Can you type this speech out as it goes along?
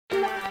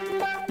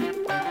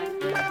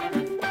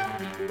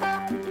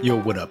Yo,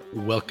 what up?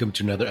 Welcome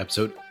to another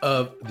episode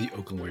of the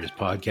Oakland Warriors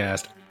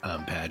podcast.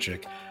 I'm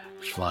Patrick,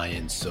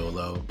 flying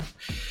solo.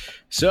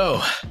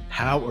 So,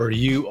 how are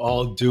you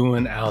all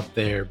doing out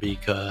there?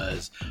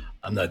 Because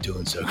I'm not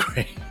doing so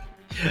great.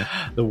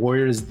 The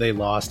Warriors, they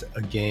lost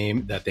a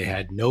game that they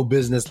had no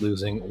business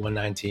losing,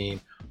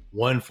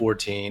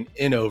 119-114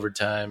 in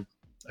overtime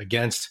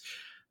against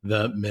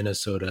the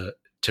Minnesota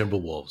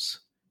Timberwolves.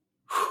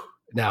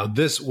 Now,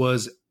 this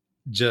was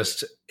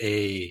just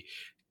a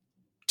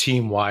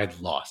team-wide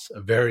loss, a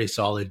very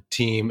solid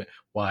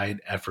team-wide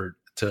effort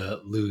to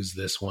lose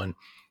this one.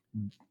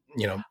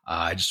 You know,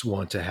 I just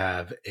want to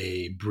have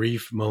a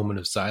brief moment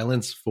of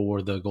silence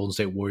for the Golden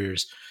State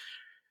Warriors'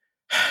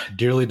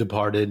 dearly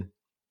departed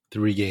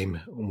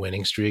 3-game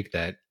winning streak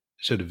that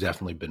should have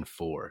definitely been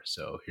 4.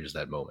 So here's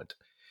that moment.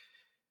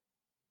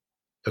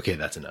 Okay,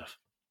 that's enough.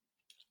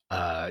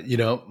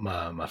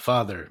 My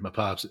father, my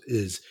pops,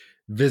 is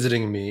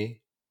visiting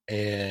me,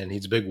 and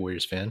he's a big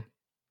Warriors fan.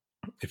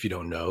 If you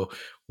don't know,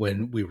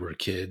 when we were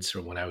kids,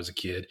 or when I was a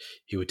kid,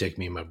 he would take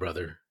me and my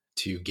brother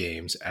to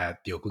games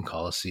at the Oakland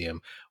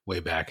Coliseum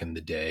way back in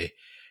the day.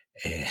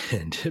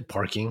 And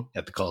parking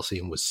at the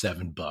Coliseum was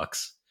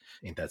 $7.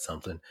 Ain't that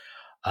something?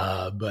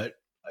 But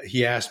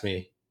he asked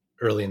me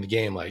early in the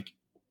game, like,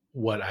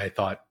 what I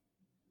thought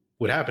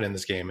would happen in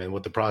this game and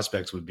what the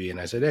prospects would be. And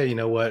I said, hey, you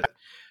know what?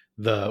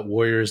 The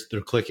Warriors,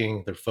 they're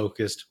clicking, they're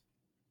focused.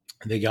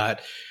 They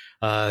got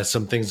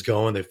some things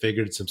going. They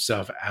figured some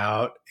stuff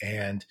out.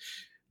 And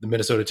the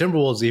Minnesota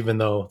Timberwolves, even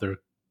though they're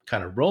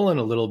kind of rolling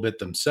a little bit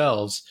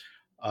themselves,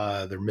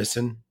 they're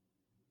missing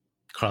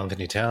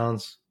Karl-Anthony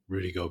Towns,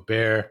 Rudy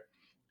Gobert,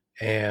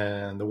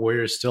 and the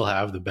Warriors still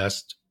have the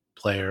best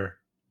player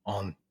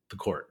on the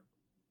court,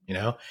 you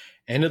know?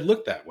 And it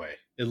looked that way.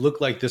 It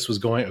looked like this was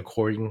going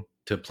according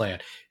to plan.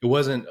 It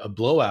wasn't a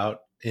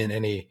blowout in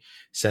any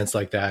sense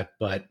like that,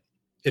 but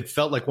it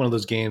felt like one of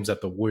those games that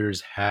the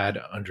Warriors had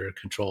under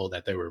control,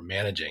 that they were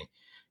managing.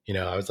 You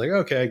know, I was like,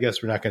 okay, I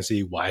guess we're not going to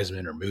see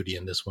Wiseman or Moody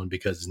in this one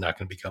because it's not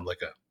going to become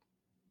like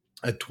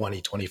a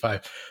 20,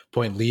 25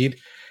 point lead.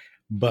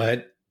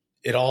 But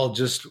it all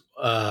just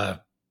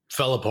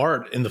fell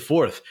apart in the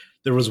fourth.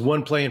 There was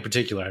one play in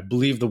particular. I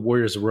believe the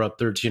Warriors were up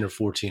 13 or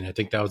 14. I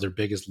think that was their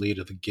biggest lead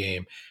of the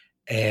game.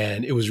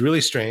 And it was really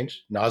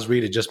strange. Naz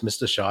Reid had just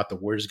missed a shot. The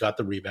Warriors got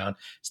the rebound.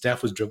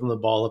 Steph was dribbling the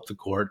ball up the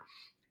court.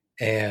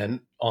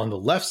 And on the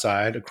left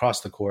side,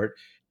 across the court,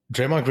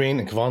 Draymond Green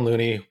and Kevon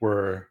Looney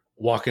were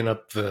walking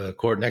up the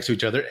court next to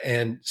each other.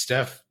 And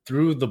Steph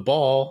threw the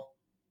ball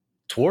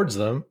towards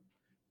them,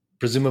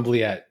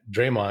 presumably at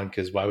Draymond,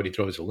 because why would he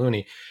throw it to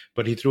Looney?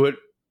 But he threw it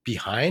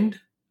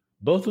behind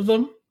both of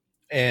them.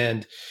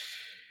 And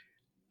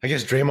I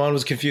guess Draymond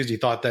was confused. He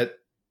thought that,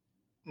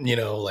 you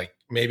know, like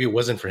maybe it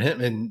wasn't for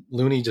him. And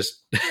Looney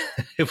just,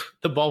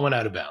 the ball went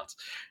out of bounds.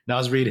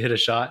 Naz Reid hit a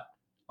shot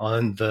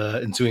on the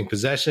ensuing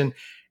possession,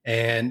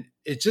 and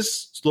it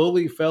just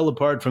slowly fell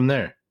apart from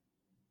there.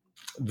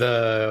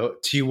 The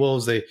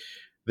T-Wolves, they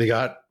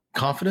got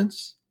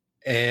confidence,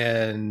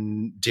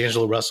 and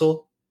D'Angelo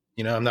Russell,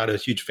 you know, I'm not a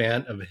huge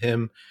fan of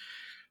him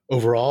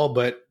overall,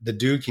 but the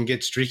dude can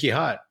get streaky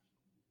hot.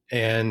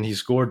 And he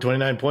scored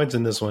 29 points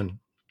in this one,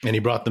 and he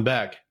brought them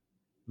back.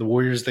 The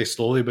Warriors, they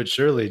slowly but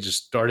surely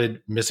just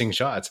started missing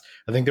shots.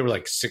 I think they were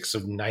like 6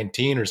 of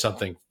 19 or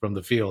something from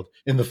the field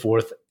in the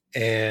fourth.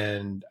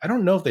 And I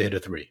don't know if they hit a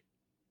 3.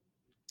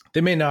 They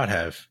may not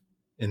have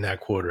in that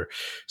quarter.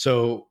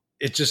 So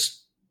it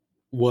just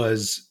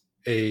was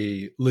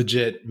a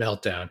legit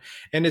meltdown.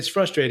 And it's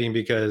frustrating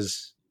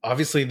because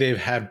obviously they've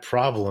had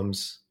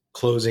problems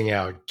closing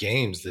out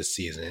games this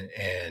season.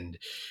 And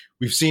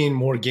we've seen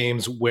more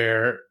games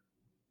where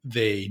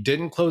they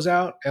didn't close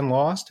out and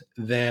lost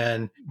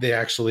than they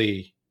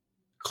actually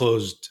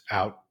closed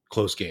out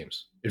close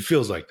games. It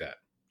feels like that.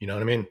 You know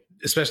what I mean?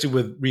 Especially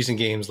with recent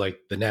games like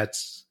the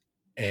Nets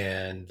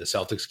and the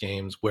Celtics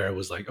games, where it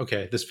was like,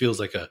 okay, this feels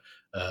like a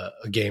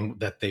game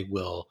that they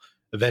will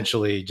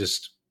eventually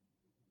just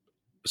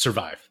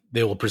survive.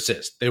 They will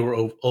persist. They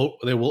will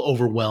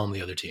overwhelm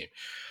the other team.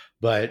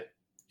 But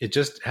it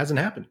just hasn't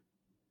happened.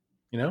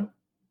 You know,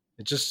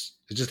 it just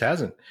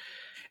hasn't.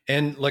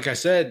 And like I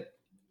said,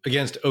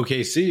 against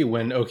OKC,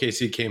 when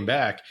OKC came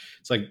back,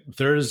 it's like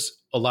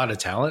there's a lot of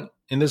talent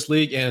in this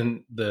league,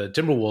 and the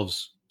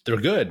Timberwolves, they're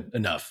good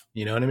enough.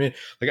 You know what I mean?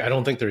 Like, I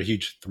don't think they're a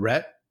huge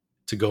threat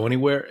to go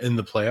anywhere in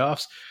the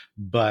playoffs,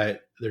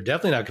 but they're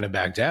definitely not going to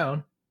back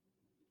down.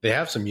 They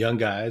have some young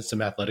guys,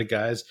 some athletic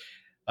guys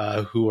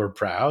who are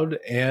proud,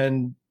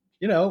 and,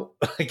 you know,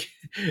 like,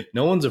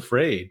 no one's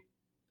afraid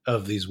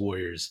of these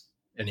Warriors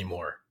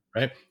anymore,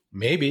 right?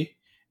 Maybe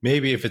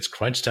if it's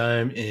crunch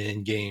time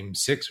in game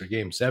 6 or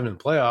game 7 in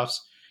the playoffs,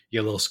 you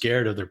get a little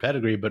scared of their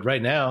pedigree. But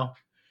right now,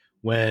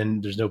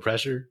 when there's no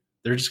pressure,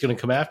 they're just going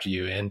to come after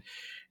you. And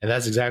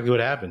that's exactly what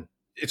happened.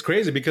 It's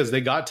crazy because they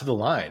got to the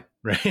line,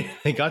 right?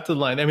 They got to the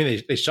line. I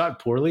mean, they shot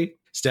poorly.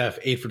 Steph,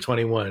 8 for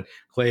 21.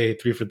 Clay,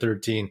 3 for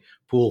 13.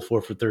 Poole,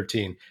 4 for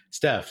 13.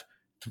 Steph,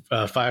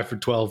 5 for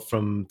 12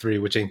 from 3,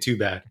 which ain't too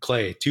bad.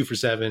 Clay, 2 for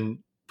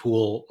 7.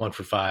 Poole 1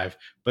 for 5.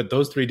 But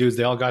those three dudes,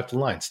 they all got to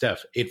the line.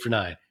 Steph 8 for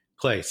 9,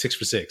 Clay 6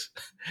 for 6,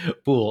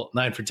 Poole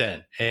 9 for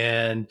 10.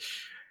 And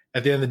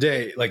at the end of the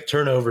day, like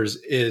turnovers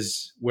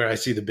is where I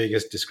see the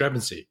biggest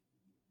discrepancy,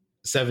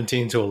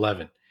 17 to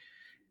 11.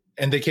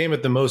 And they came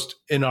at the most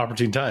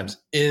inopportune times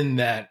in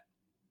that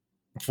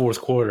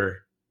fourth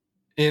quarter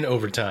in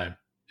overtime.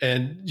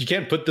 And you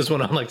can't put this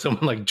one on like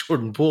someone like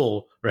Jordan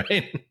Poole,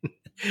 right?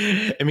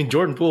 I mean,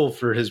 Jordan Poole,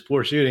 for his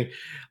poor shooting,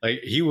 like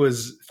he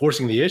was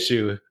forcing the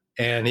issue,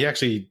 and he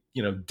actually,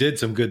 did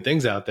some good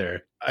things out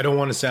there. I don't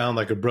want to sound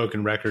like a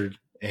broken record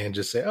and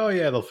just say, oh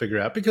yeah, they'll figure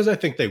it out, because I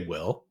think they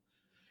will.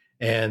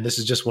 And this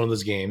is just one of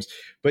those games.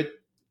 But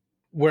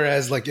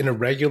whereas like in a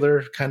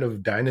regular kind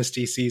of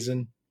dynasty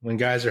season, when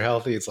guys are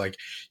healthy, it's like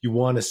you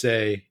want to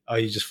say, oh,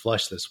 you just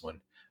flushed this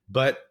one.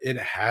 But it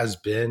has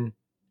been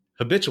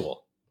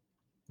habitual.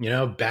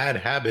 Bad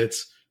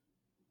habits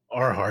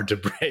are hard to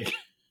break.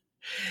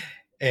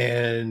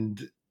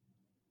 And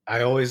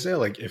I always say,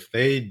 like, if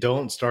they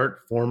don't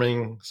start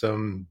forming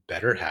some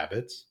better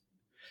habits,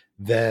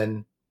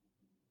 then,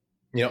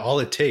 all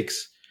it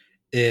takes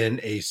in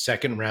a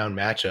second round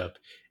matchup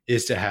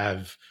is to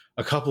have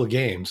a couple of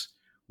games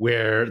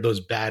where those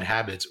bad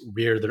habits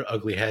rear their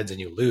ugly heads and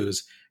you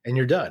lose and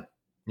you're done.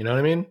 You know what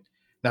I mean?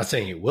 Not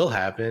saying it will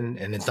happen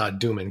and it's not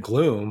doom and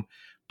gloom,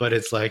 but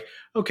it's like,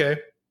 okay.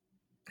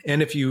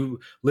 And if you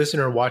listen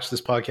or watch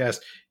this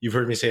podcast, you've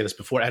heard me say this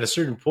before. At a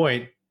certain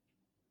point,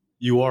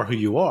 you are who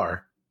you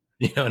are.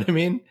 You know what I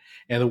mean?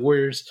 And the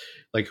Warriors,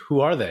 like, who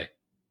are they?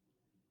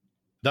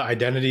 The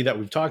identity that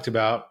we've talked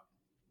about,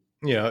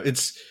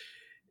 it's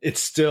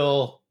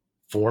still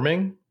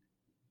forming.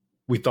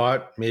 We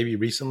thought maybe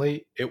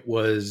recently it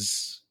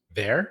was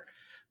there.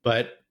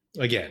 But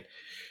again,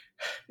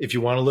 if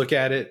you want to look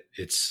at it,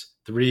 it's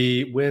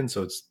 3 wins.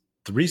 So it's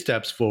 3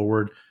 steps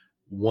forward,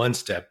 1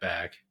 step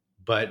back.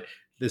 But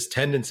this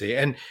tendency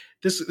and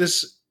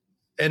this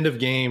end of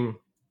game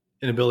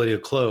inability to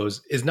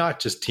close is not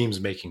just teams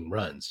making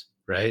runs,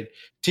 right?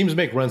 Teams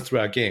make runs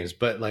throughout games,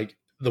 but like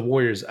the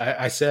Warriors,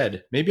 I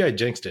said, maybe I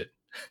jinxed it.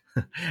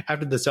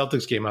 After the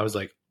Celtics game, I was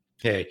like,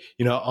 hey,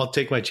 I'll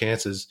take my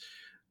chances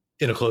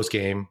in a close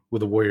game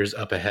with the Warriors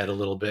up ahead a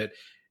little bit,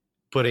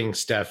 putting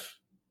Steph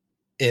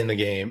in the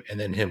game and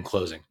then him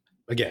closing.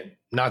 Again,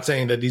 not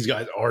saying that these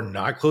guys are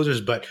not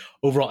closers, but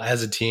overall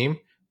as a team,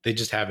 they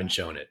just haven't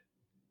shown it.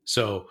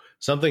 So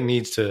something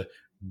needs to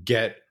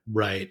get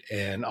right.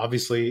 And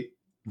obviously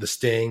the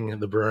sting,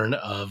 the burn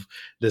of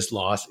this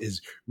loss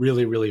is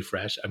really, really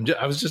fresh.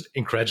 I was just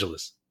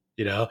incredulous.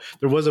 There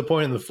was a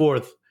point in the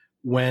fourth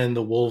when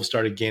the Wolves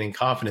started gaining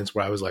confidence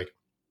where I was like,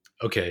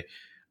 okay,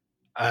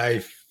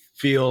 I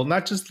feel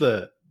not just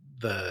the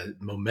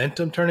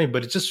momentum turning,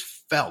 but it just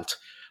felt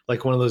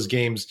like one of those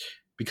games,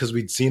 because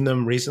we'd seen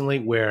them recently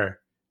where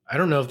I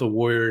don't know if the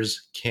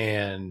Warriors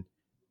can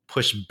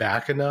push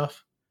back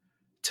enough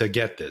to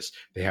get this.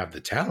 They have the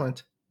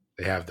talent,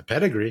 they have the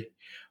pedigree,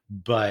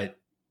 but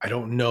I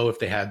don't know if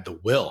they had the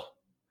will.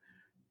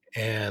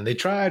 And they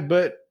tried,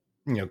 but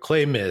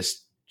Clay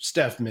missed,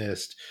 Steph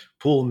missed,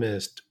 Poole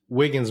missed,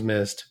 Wiggins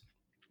missed.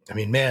 I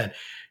mean, man,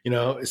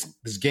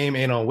 this game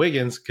ain't on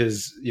Wiggins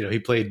because he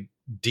played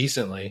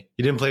decently.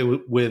 He didn't play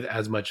with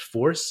as much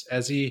force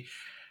as he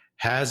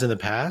has in the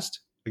past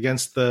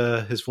against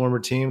his former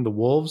team, the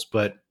Wolves.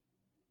 But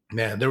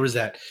man, there was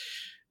that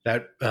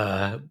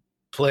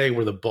play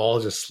where the ball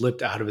just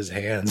slipped out of his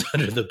hands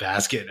under the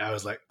basket. I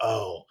was like,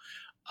 oh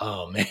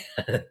man,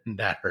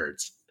 that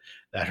hurts.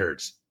 That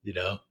hurts.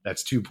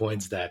 That's 2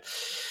 points that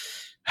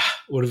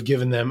would have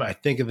given them, I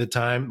think at the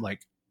time,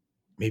 like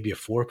maybe a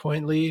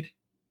 4-point lead.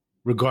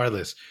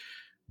 Regardless,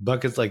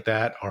 buckets like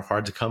that are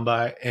hard to come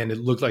by. And it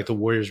looked like the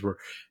Warriors were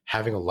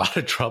having a lot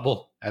of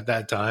trouble at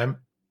that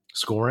time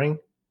scoring.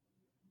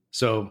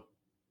 So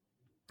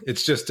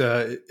it's just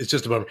a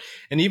bummer.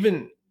 And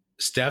even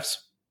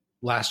Steph's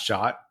last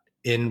shot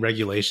in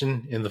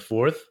regulation in the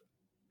fourth,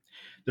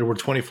 there were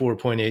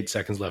 24.8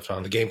 seconds left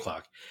on the game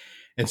clock.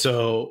 And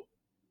so,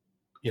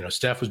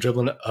 Steph was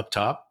dribbling up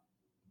top.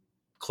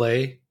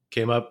 Clay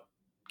came up,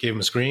 gave him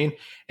a screen,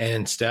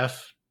 and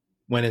Steph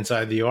went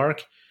inside the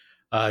arc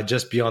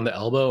just beyond the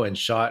elbow and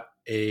shot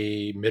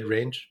a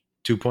mid-range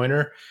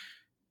 2-pointer,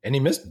 and he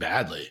missed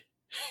badly.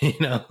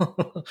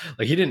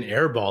 Like he didn't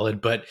airball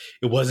it, but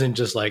it wasn't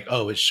just like,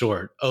 oh, it's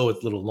short, oh,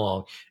 it's a little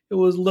long. It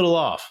was a little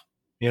off,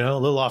 a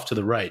little off to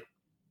the right.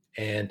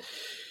 And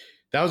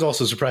that was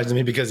also surprising to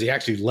me because he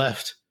actually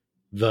left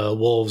the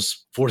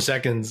Wolves 4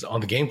 seconds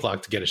on the game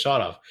clock to get a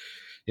shot off.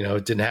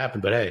 It didn't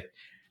happen, but hey.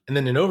 And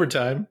then in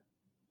overtime,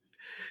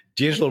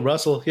 D'Angelo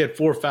Russell, he had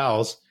 4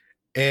 fouls,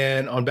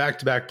 and on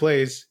back-to-back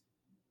plays,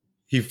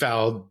 he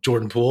fouled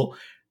Jordan Poole,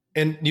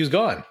 and he was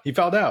gone. He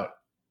fouled out.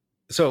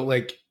 So,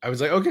 I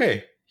was like,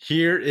 okay,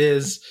 here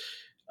is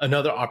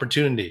another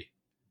opportunity.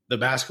 The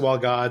basketball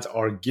gods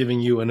are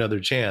giving you another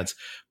chance.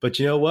 But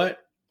you know what?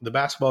 The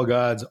basketball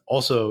gods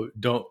also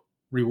don't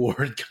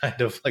reward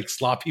kind of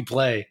sloppy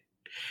play.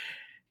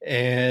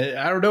 And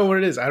I don't know what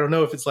it is. I don't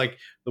know if it's like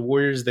the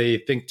Warriors, they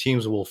think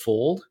teams will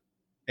fold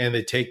and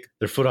they take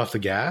their foot off the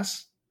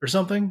gas or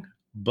something,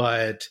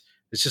 but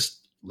it's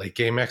just late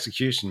game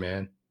execution,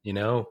 man. We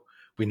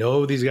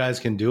know these guys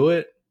can do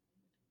it.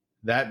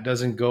 That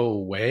doesn't go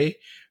away.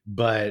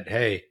 But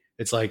hey,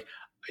 it's like,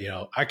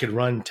 I could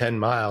run 10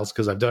 miles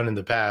because I've done in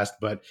the past,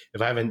 but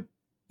if I haven't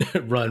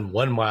run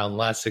 1 mile in the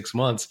last 6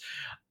 months,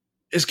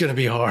 it's going to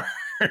be hard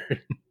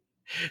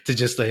to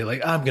just say,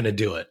 like, I'm going to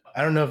do it.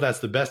 I don't know if that's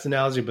the best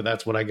analogy, but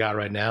that's what I got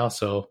right now.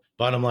 So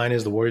bottom line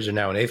is the Warriors are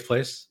now in 8th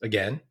place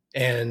again,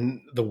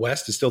 and the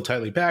West is still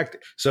tightly packed.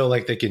 So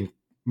like they can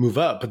move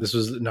up, but this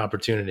was an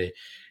opportunity.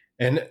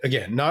 And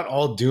again, not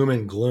all doom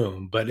and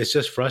gloom, but it's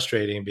just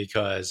frustrating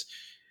because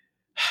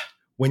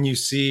when you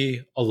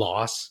see a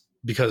loss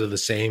because of the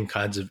same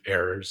kinds of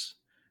errors,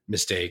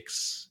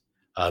 mistakes,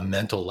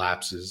 mental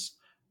lapses,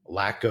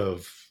 lack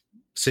of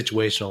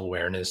situational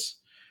awareness,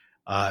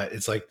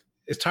 it's like,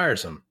 it's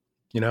tiresome.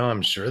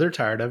 I'm sure they're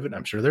tired of it.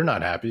 I'm sure they're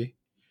not happy,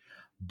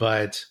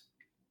 but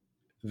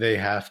they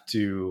have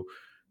to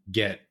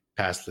get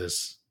past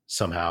this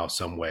somehow,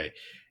 some way.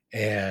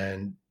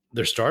 And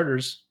their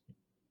starters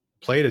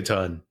played a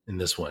ton in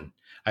this one.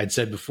 I'd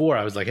said before,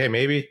 I was like, hey,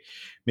 maybe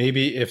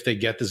if they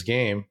get this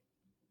game,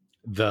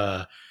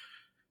 the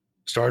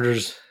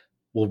starters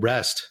will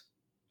rest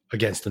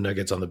against the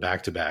Nuggets on the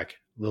back-to-back.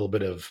 A little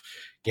bit of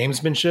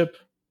gamesmanship,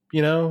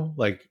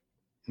 like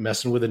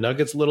messing with the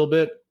Nuggets a little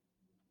bit,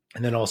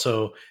 and then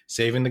also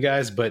saving the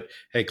guys. But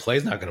hey,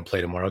 Clay's not going to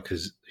play tomorrow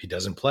because he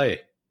doesn't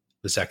play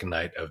the second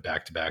night of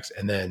back-to-backs.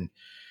 And then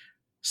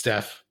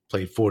Steph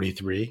played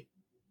 43.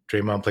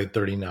 Draymond played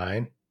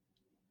 39.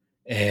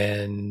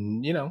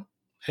 And,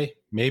 hey,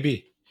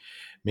 maybe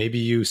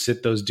you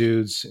sit those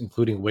dudes,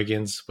 including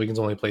Wiggins. Wiggins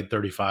only played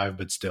 35,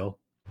 but still.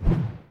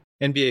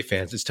 NBA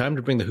fans, it's time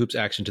to bring the hoops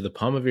action to the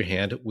palm of your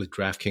hand with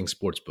DraftKings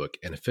Sportsbook,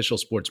 an official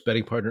sports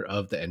betting partner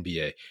of the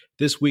NBA.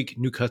 This week,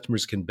 new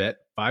customers can bet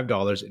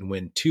 $5 and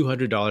win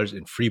 $200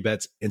 in free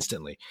bets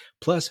instantly.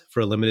 Plus, for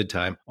a limited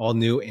time, all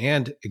new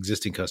and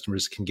existing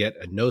customers can get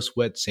a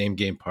no-sweat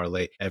same-game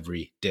parlay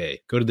every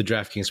day. Go to the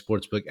DraftKings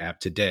Sportsbook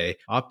app today,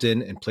 opt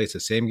in, and place a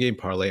same-game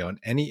parlay on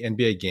any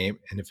NBA game,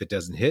 and if it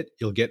doesn't hit,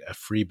 you'll get a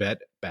free bet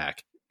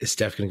back. Is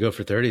Steph going to go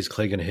for 30? Is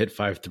Clay going to hit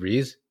 5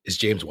 threes? Is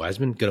James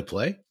Wiseman going to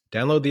play?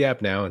 Download the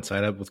app now and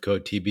sign up with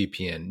code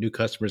TBPN. New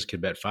customers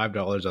can bet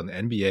 $5 on the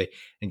NBA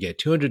and get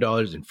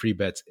 $200 in free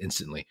bets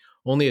instantly.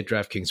 Only at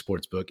DraftKings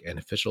Sportsbook, an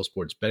official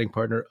sports betting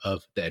partner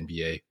of the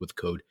NBA with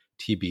code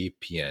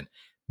TBPN.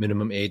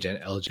 Minimum age and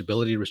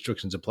eligibility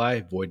restrictions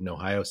apply. Void in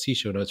Ohio. See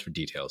show notes for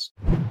details.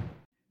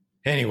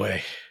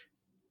 Anyway,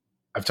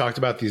 I've talked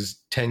about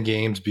these 10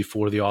 games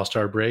before the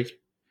All-Star break,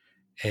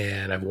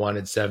 and I've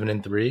wanted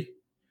 7-3.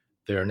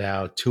 They're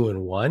now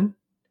 2-1.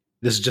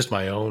 This is just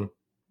my own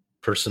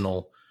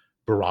personal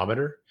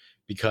barometer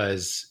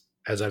because,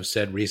 as I've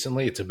said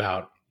recently, it's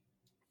about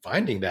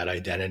finding that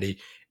identity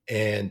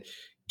and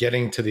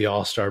getting to the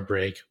All-Star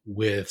break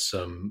with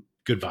some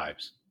good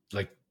vibes.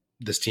 Like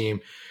this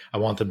team, I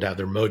want them to have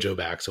their mojo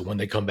back. So when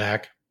they come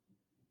back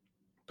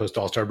post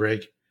All-Star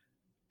break,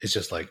 it's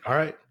just like, all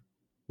right,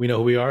 we know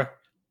who we are.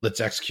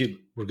 Let's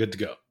execute. We're good to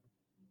go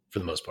for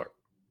the most part,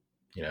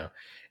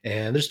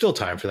 and there's still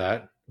time for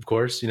that. Of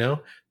course,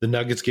 the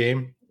Nuggets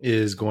game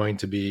is going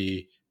to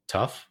be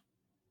tough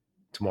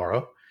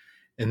tomorrow.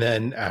 And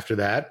then after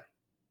that,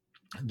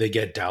 they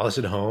get Dallas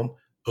at home,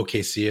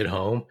 OKC at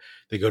home.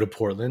 They go to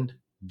Portland.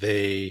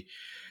 They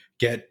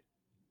get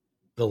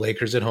the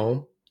Lakers at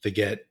home. They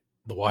get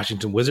the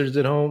Washington Wizards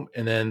at home.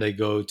 And then they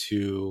go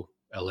to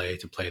LA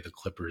to play the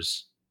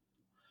Clippers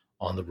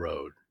on the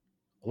road.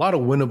 A lot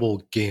of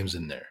winnable games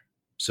in there.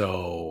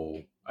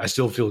 So I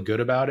still feel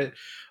good about it.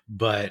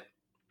 But,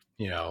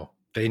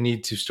 they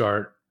need to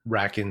start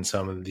racking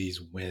some of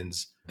these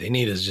wins. They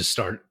need to just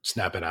start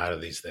snapping out of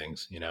these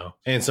things,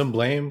 and some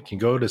blame can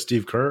go to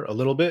Steve Kerr a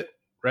little bit,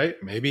 right?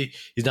 Maybe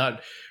he's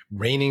not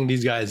reining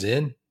these guys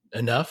in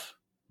enough,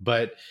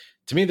 but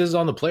to me, this is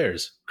on the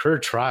players. Kerr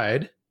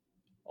tried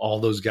all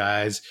those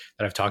guys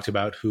that I've talked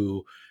about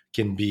who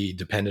can be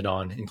depended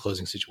on in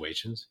closing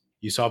situations.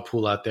 You saw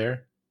Poole out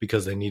there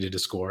because they needed to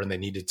score and they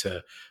needed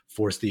to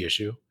force the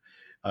issue.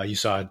 You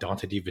saw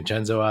Dante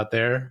DiVincenzo out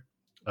there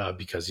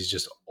because he's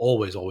just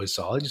always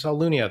solid. You saw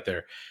Looney out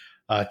there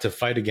to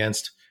fight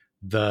against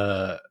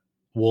the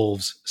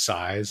Wolves'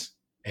 size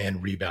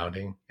and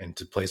rebounding and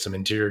to play some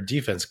interior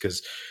defense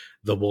because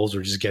the Wolves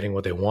were just getting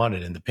what they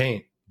wanted in the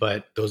paint.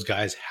 But those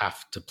guys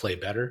have to play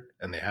better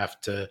and they have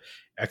to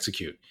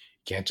execute.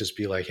 You can't just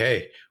be like,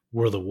 hey,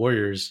 we're the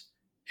Warriors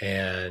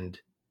and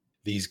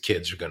these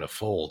kids are going to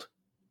fold,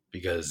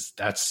 because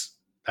that's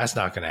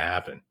not going to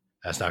happen.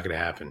 That's not going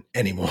to happen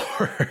anymore.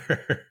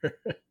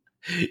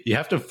 You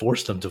have to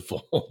force them to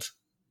fold,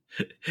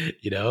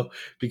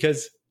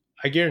 because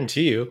I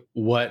guarantee you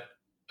what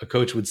a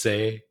coach would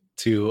say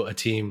to a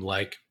team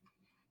like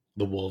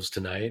the Wolves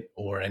tonight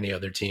or any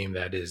other team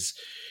that is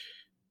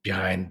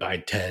behind by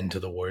 10 to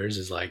the Warriors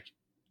is like,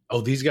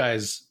 oh, these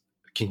guys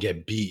can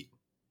get beat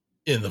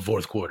in the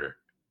fourth quarter.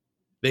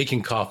 They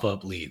can cough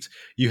up leads.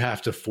 You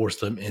have to force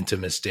them into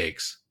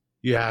mistakes.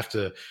 You have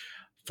to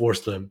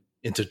force them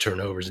into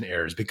turnovers and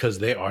errors because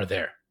they are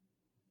there.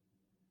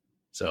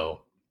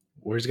 So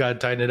Warriors got to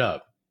tighten it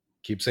up.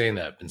 Keep saying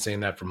that. Been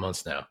saying that for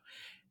months now.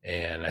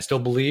 And I still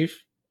believe,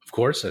 of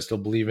course, I still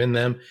believe in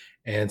them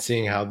and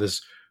seeing how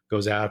this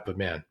goes out. But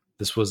man,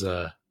 this was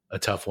a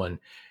tough one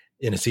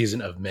in a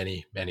season of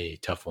many, many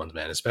tough ones,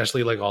 man,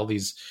 especially like all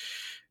these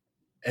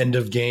end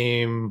of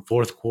game,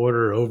 fourth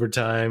quarter,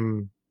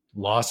 overtime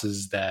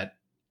losses that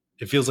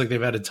it feels like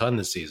they've had a ton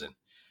this season.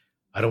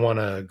 I don't want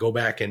to go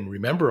back and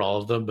remember all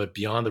of them, but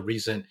beyond the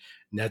recent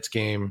Nets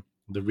game,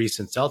 the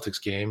recent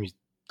Celtics game,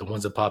 the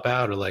ones that pop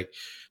out are like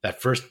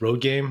that first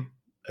road game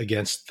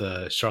against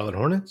the Charlotte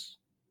Hornets,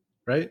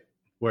 right?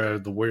 Where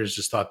the Warriors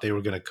just thought they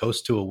were going to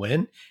coast to a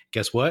win.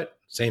 Guess what?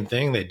 Same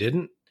thing. They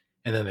didn't.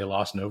 And then they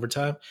lost in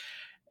overtime.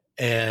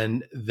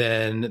 And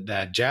then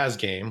that Jazz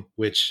game,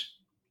 which,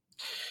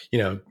 you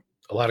know,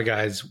 a lot of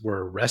guys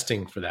were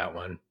resting for that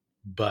one,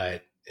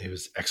 but it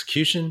was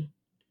execution,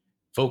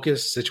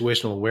 focus,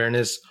 situational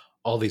awareness,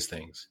 all these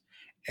things.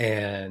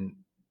 And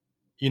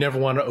you never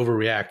want to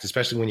overreact,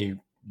 especially when you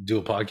do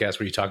a podcast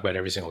where you talk about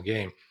every single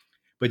game,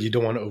 but you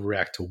don't want to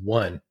overreact to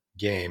one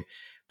game.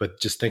 But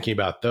just thinking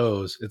about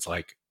those, it's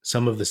like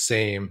some of the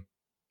same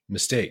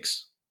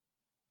mistakes.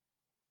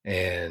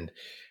 And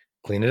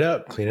clean it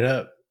up, clean it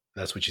up.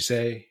 That's what you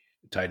say,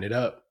 tighten it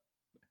up.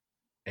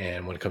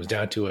 And when it comes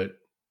down to it,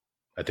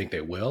 I think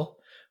they will.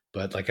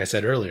 But like I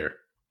said earlier,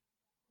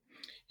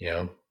 you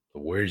know,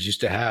 the Warriors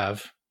used to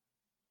have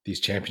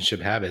these championship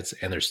habits,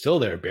 and they're still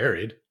there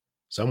buried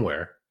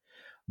somewhere.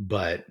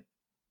 But,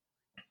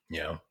 you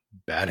know,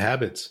 bad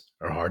habits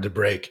are hard to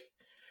break.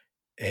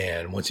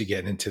 And once you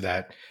get into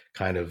that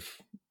kind of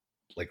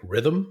like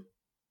rhythm,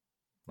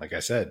 like I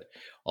said,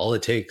 all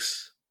it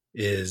takes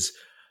is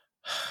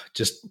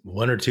just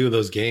one or two of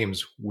those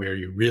games where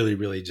you really,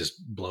 really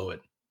just blow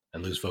it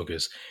and lose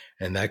focus.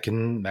 And that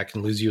can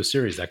lose you a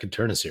series. That could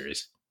turn a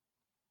series.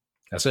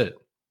 That's it.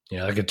 You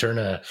know, that could turn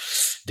a,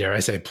 dare I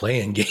say,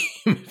 play-in game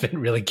if it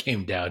really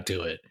came down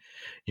to it.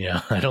 You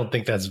know, I don't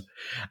think that's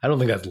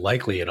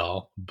likely at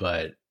all,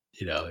 but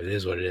you know, it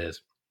is what it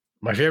is.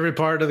 My favorite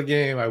part of the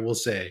game, I will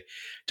say,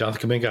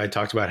 Jonathan Kuminga, I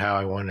talked about how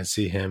I wanted to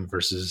see him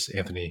versus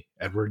Anthony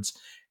Edwards.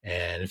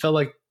 And it felt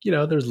like, you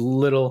know, there's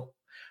little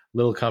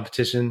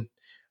competition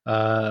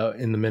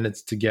in the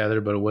minutes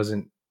together, but it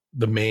wasn't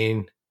the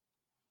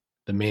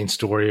main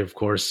story, of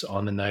course,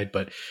 on the night.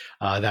 But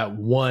that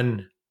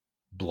one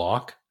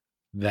block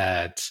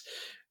that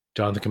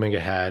Jonathan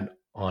Kuminga had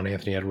on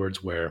Anthony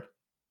Edwards, where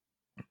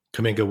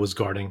Kuminga was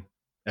guarding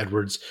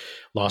Edwards,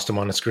 lost him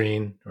on a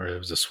screen, or it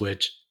was a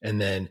switch, and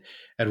then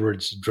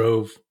Edwards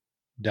drove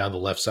down the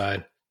left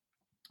side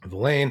of the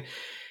lane,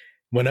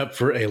 went up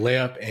for a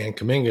layup, and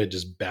Kuminga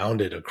just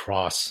bounded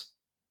across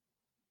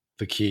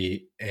the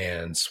key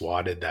and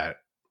swatted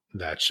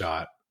that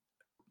shot.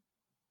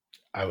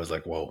 I was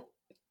like, whoa,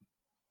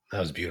 that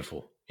was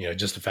beautiful. You know,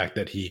 just the fact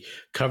that he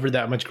covered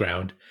that much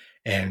ground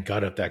and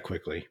got up that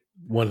quickly.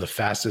 One of the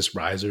fastest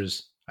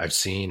risers I've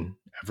seen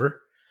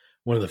ever.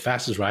 One of the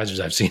fastest risers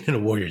I've seen in a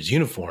Warriors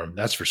uniform,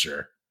 that's for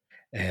sure.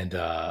 And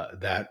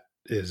that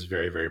is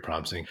very, very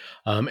promising.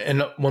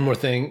 And one more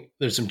thing,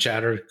 there's some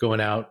chatter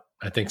going out.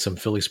 I think some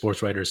Philly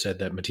sports writers said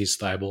that Matisse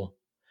Thybulle,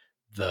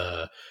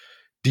 the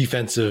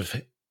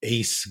defensive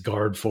ace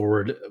guard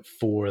forward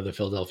for the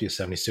Philadelphia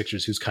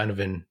 76ers, who's kind of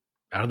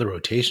out of the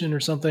rotation or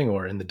something,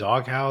 or in the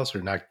doghouse,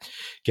 or not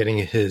getting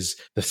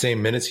the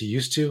same minutes he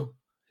used to.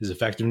 His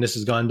effectiveness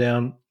has gone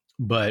down,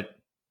 but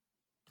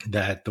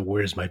that the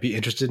Warriors might be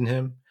interested in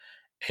him.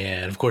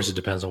 And of course, it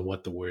depends on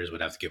what the Warriors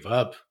would have to give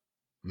up.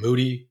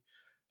 Moody,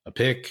 a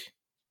pick,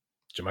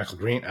 JaMychal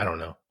Green, I don't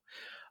know.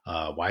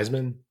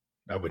 Wiseman,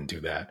 I wouldn't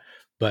do that.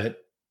 But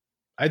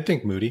I'd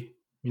think Moody.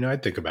 You know,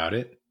 I'd think about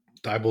it.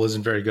 Thybulle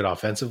isn't very good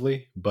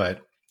offensively,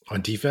 but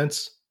on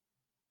defense,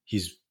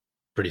 he's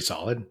pretty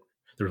solid.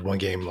 There was one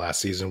game last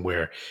season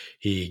where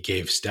he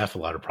gave Steph a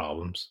lot of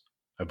problems.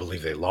 I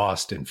believe they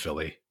lost in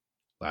Philly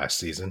last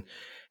season.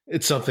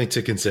 It's something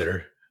to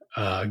consider.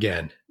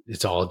 Again,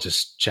 it's all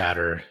just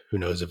chatter. Who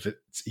knows if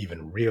it's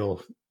even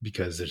real,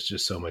 because there's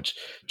just so much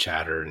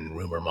chatter and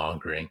rumor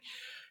mongering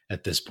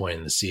at this point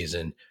in the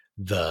season.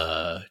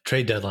 The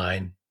trade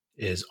deadline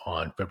is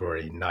on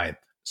February 9th.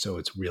 So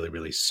it's really,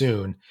 really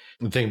soon.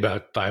 The thing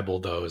about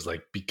Thybulle, though, is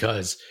like,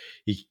 because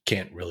he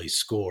can't really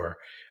score.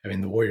 I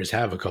mean, the Warriors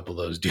have a couple of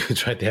those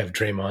dudes, right? They have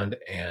Draymond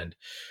and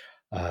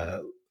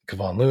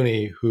Kevon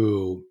Looney,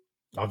 who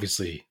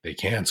obviously they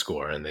can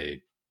score and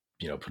they,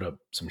 you know, put up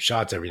some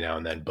shots every now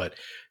and then, but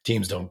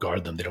teams don't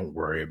guard them. They don't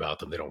worry about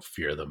them. They don't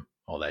fear them,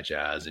 all that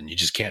jazz. And you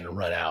just can't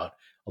run out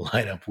a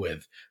lineup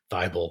with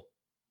Thybulle,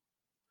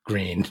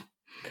 Green,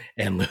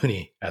 and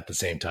Looney at the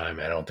same time.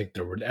 I don't think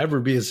there would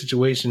ever be a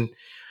situation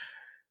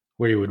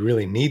where you would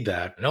really need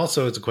that. And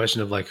also it's a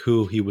question of like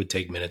who he would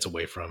take minutes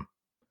away from.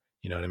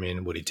 You know what I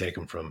mean? Would he take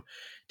them from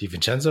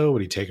DiVincenzo?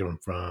 Would he take them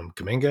from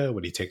Kuminga?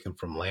 Would he take them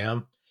from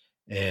Lamb?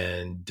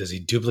 And does he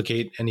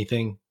duplicate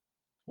anything,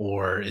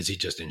 or is he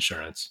just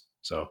insurance?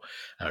 So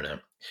I don't know.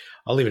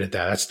 I'll leave it at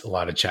that. That's a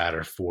lot of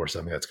chatter for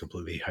something that's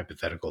completely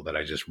hypothetical that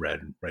I just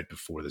read right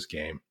before this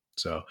game.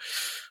 So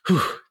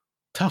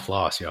tough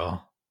loss,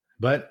 y'all.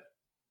 But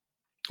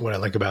what I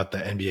like about the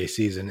NBA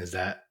season is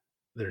that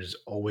there's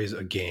always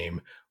a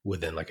game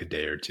within like a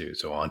day or two.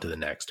 So on to the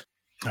next.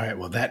 All right.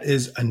 Well, that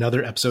is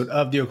another episode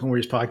of the Oakland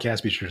Warriors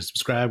podcast. Be sure to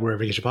subscribe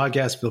wherever you get your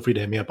podcast. Feel free to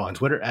hit me up on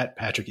Twitter at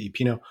Patrick E.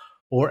 Pino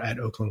or at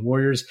Oakland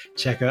Warriors.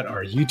 Check out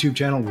our YouTube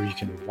channel where you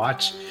can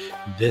watch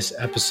this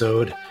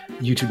episode,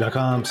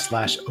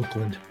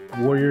 youtube.com/Oakland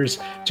Warriors.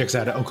 Check us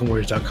out at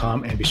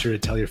oaklandwarriors.com, and be sure to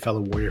tell your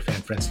fellow Warrior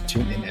fan friends to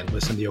tune in and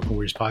listen. The Oakland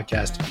Warriors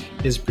podcast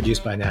is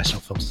produced by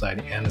National Film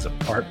Society and is a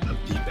part of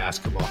the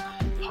Basketball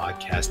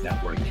Podcast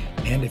Network.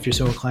 And if you're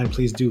so inclined,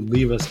 please do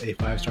leave us a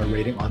 5-star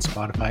rating on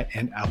Spotify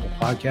and Apple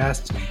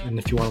Podcasts. And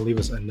if you want to leave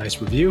us a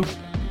nice review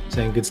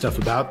saying good stuff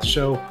about the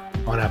show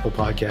on Apple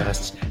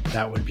Podcasts,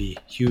 that would be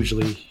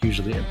hugely,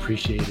 hugely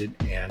appreciated,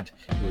 and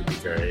it would be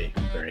very,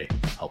 very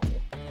helpful.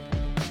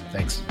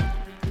 Thanks.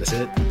 That's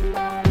it.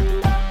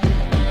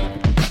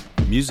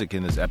 Music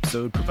in this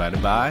episode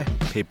provided by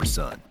Paper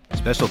Sun.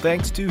 Special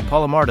thanks to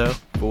Paul Amardo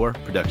for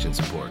production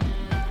support.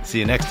 See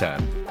you next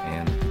time,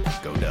 and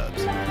go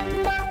Dubs.